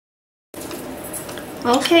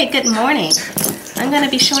Okay, good morning. I'm going to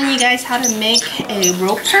be showing you guys how to make a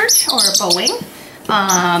rope perch or a boing.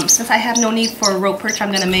 Since I have no need for a rope perch, I'm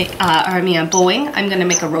going to make, a boing. I'm going to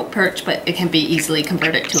make a rope perch, but it can be easily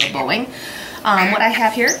converted to a boing. What I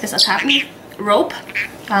have here is a cotton rope.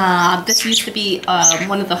 This used to be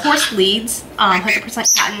one of the horse leads,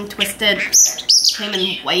 100% cotton, twisted, came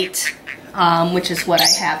in white, which is what I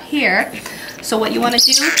have here. So what you want to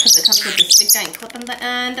do, because it comes with this big giant clip on the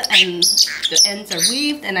end, and the ends are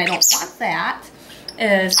weaved, and I don't want that,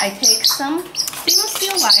 is I take some stainless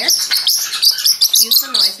steel wire, use the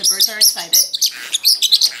noise, the birds are excited.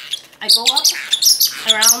 I go up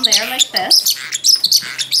around there like this.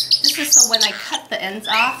 This is so when I cut the ends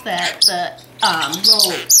off that the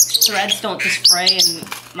little threads don't just fray and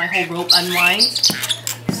my whole rope unwinds.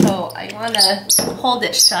 So I want to hold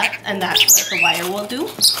it shut, and that's what the wire will do.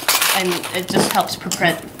 And it just helps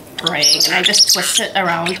prevent fraying. And I just twist it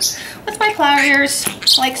around with my pliers,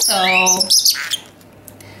 like so,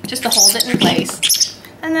 just to hold it in place.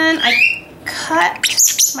 And then I cut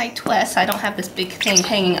my twist. I don't have this big thing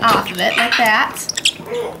hanging off of it, like that.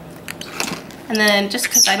 And then just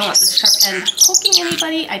because I don't want this sharp end poking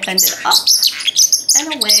anybody, I bend it up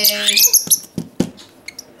and away.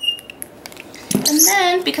 And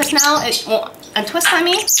then, because now it won't untwist on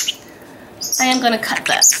me, I am going to cut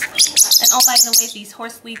this. And oh, by the way, these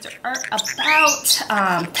horse leads are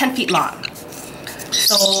about 10 feet long.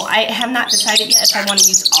 So I have not decided yet if I want to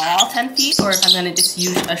use all 10 feet or if I'm going to just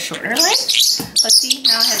use a shorter length. But see,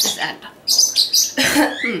 now I have this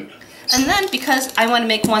end. And then, because I want to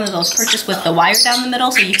make one of those perches with the wire down the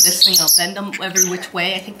middle, so you can just, bend them every which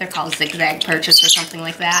way. I think they're called zigzag perches or something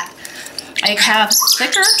like that. I have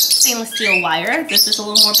thicker stainless steel wire. This is a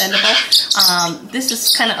little more bendable. This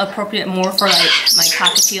is kind of appropriate more for like my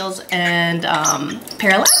cockatiels and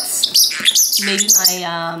parrots. Maybe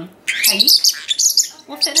my tinier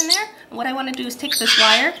will fit in there. And what I want to do is take this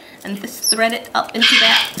wire and just thread it up into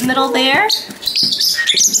that middle there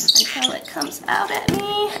until it comes out at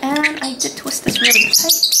me. And I did twist this really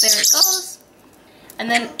tight. There it goes. And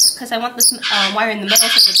then, because I want this wire in the middle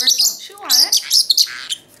so the birds don't chew on it,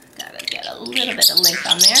 gotta get a little bit of length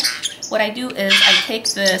on there. What I do is I take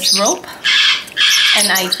this rope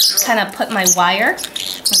and I kind of put my wire, let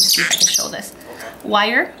me see if I can show this,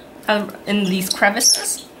 wire in these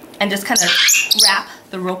crevices and just kind of wrap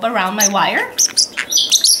the rope around my wire.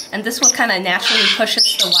 And this one kind of naturally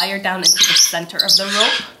pushes the wire down into the center of the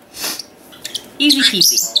rope. Easy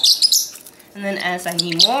peasy. And then as I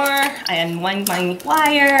need more, I unwind my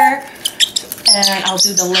wire and I'll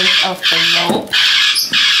do the length of the rope.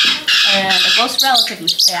 And it goes relatively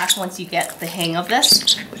fast once you get the hang of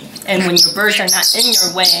this. And when your birds are not in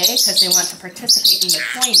your way because they want to participate in the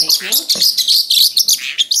toy making.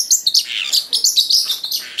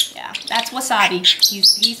 Yeah, that's Wasabi.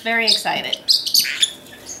 He's very excited.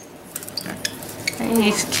 And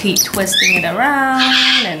you keep twisting it around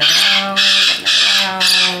and around and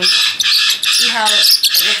around. See how it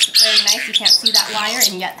looks very nice? You can't see that wire,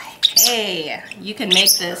 and yet, hey, you can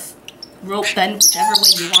make this rope bend whichever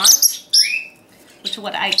way you want. Which is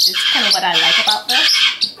kind of what I like about this.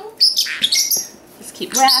 Just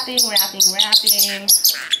keep wrapping, wrapping, wrapping.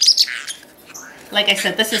 Like I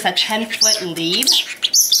said, this is a 10-foot lead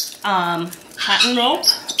cotton rope.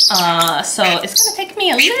 So it's going to take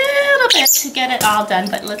me a little bit to get it all done,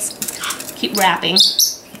 but let's keep wrapping.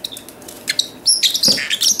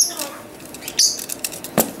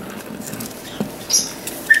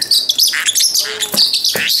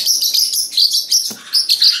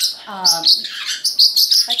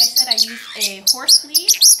 Like I said, I used a horse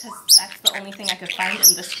lead because that's the only thing I could find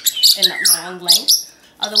in that long length.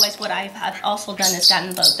 Otherwise, what I've also done is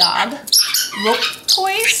gotten the dog rope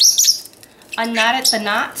toys, unknotted the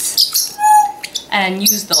knots, and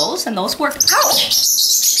used those, and those worked out.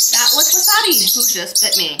 That was Wasabi who just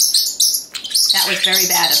bit me. That was very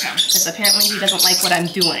bad of him because apparently he doesn't like what I'm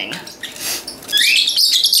doing.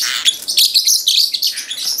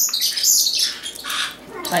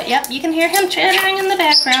 But yep, you can hear him chattering in the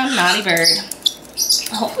background. Naughty bird.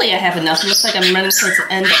 Hopefully I have enough. It looks like I'm running towards the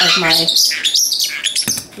end of my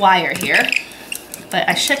wire here. But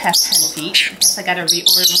I should have 10 feet. I guess I gotta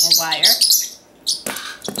reorder more wire.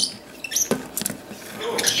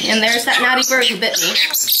 And there's that naughty bird who bit me.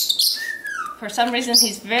 For some reason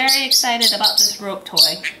he's very excited about this rope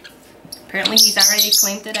toy. Apparently he's already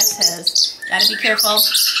claimed it as his. Gotta be careful.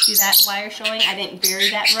 See that wire showing? I didn't bury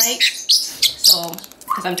that right. So,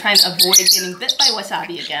 because I'm trying to avoid getting bit by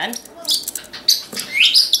Wasabi again.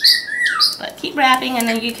 But keep wrapping, and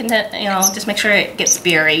then you can, just make sure it gets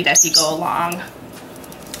buried as you go along.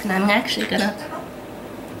 And I'm actually gonna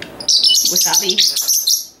Wasabi,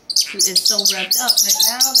 who is so revved up right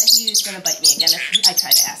now that he's gonna bite me again if I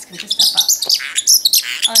try to ask him to step up.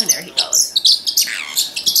 And there he goes.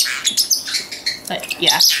 But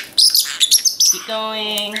yeah, keep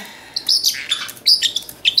going.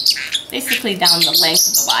 Basically down the length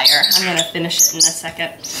of the wire. I'm gonna finish it in a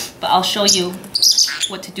second, but I'll show you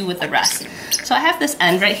what to do with the rest. So I have this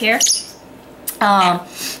end right here.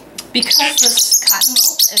 Because this cotton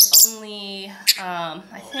rope is only,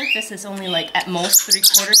 I think this is only like at most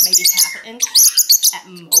 3/4, maybe half an inch at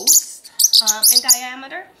most in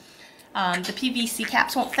diameter. The PVC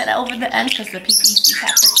caps won't fit over the end because the PVC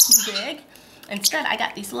caps are too big. Instead, I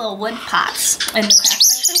got these little wood pots in the craft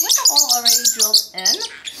section with the hole already drilled in.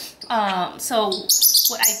 So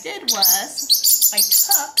what I did was I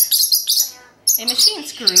took a machine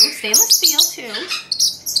screw, stainless steel too,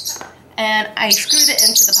 and I screwed it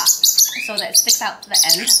into the pot so that it sticks out to the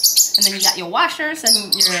end. And then you got your washers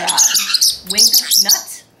and your wing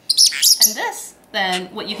nut. And this, then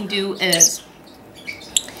what you can do is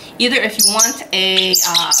either if you want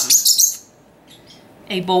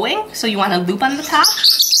a bowing, so you want a loop on the top.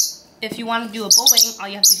 If you want to do a bowing, all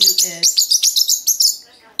you have to do is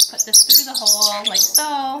put this through the hole like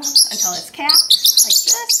so until it's capped like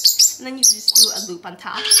this, and then you can just do a loop on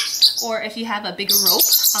top. Or if you have a bigger rope,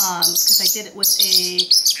 because I did it with a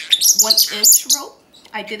 1-inch rope,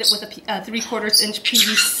 I did it with a 3/4 inch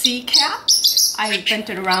PVC cap. I bent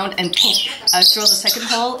it around and drilled a second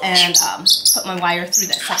hole and put my wire through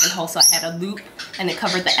that second hole, so I had a loop and it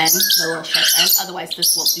covered the end, the little sharp end. Otherwise,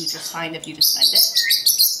 this will do just fine if you just bend it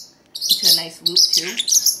into a nice loop too,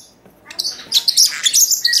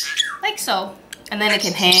 like so. And then it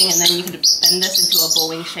can hang, and then you can bend this into a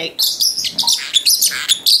bowing shape,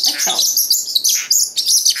 like so.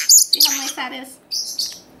 See how nice that is?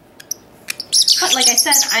 But like I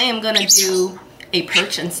said, I am gonna do a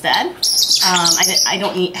perch instead. I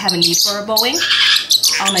don't have a need for a bowing.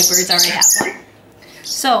 All my birds already have one.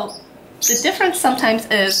 So the difference sometimes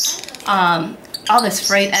is all this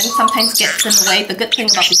frayed end sometimes gets in the way. The good thing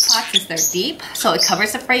about these pots is they're deep, so it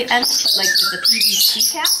covers the frayed ends. But like with the PVC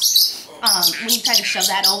caps, when you try to shove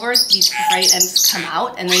that over, these frayed ends come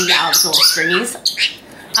out, and then you get all these little stringies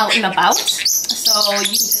out and about. So you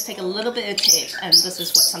can just take a little bit of tape, and this is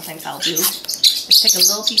what sometimes I'll do. Just take a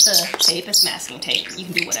little piece of tape. It's masking tape. You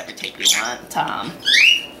can do whatever tape you want.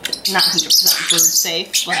 Not 100% bird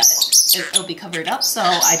safe, but it'll be covered up, so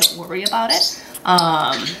I don't worry about it.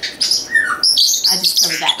 I just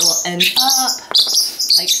cover that little end up,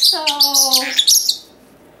 like so.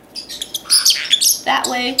 That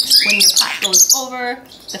way, when your pot goes over,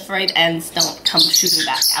 the frayed ends don't come shooting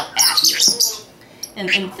back out at you. And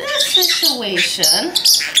in this situation,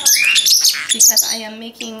 because I am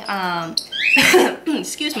making,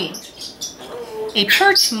 excuse me, a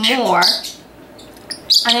perch more,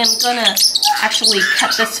 I am gonna actually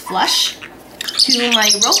cut this flush to my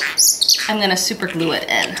rope. I'm gonna super glue it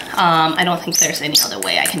in. I don't think there's any other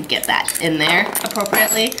way I can get that in there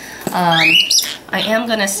appropriately. I am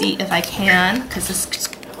gonna see if I can, because this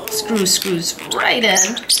screw screws right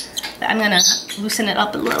in. I'm gonna loosen it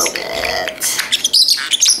up a little bit.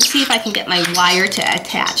 See if I can get my wire to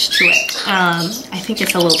attach to it. I think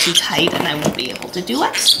it's a little too tight and I won't be able to do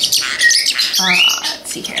it. Let's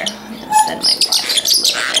see here. I'm going to bend my wire a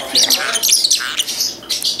little bit here.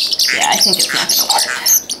 Yeah, I think it's not going to work.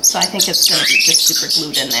 So I think it's going to be just super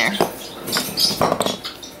glued in there.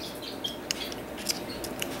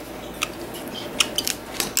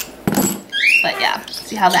 But yeah,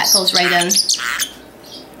 see how that goes right in?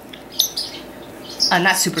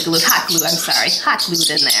 Not super glue, hot glue, I'm sorry. Hot glued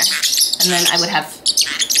in there. And then I would have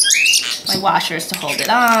my washers to hold it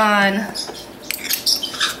on.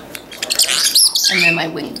 And then my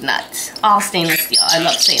winged nut. All stainless steel. I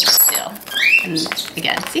love stainless steel. And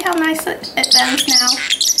again, see how nice it bends now?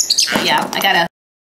 But yeah, I gotta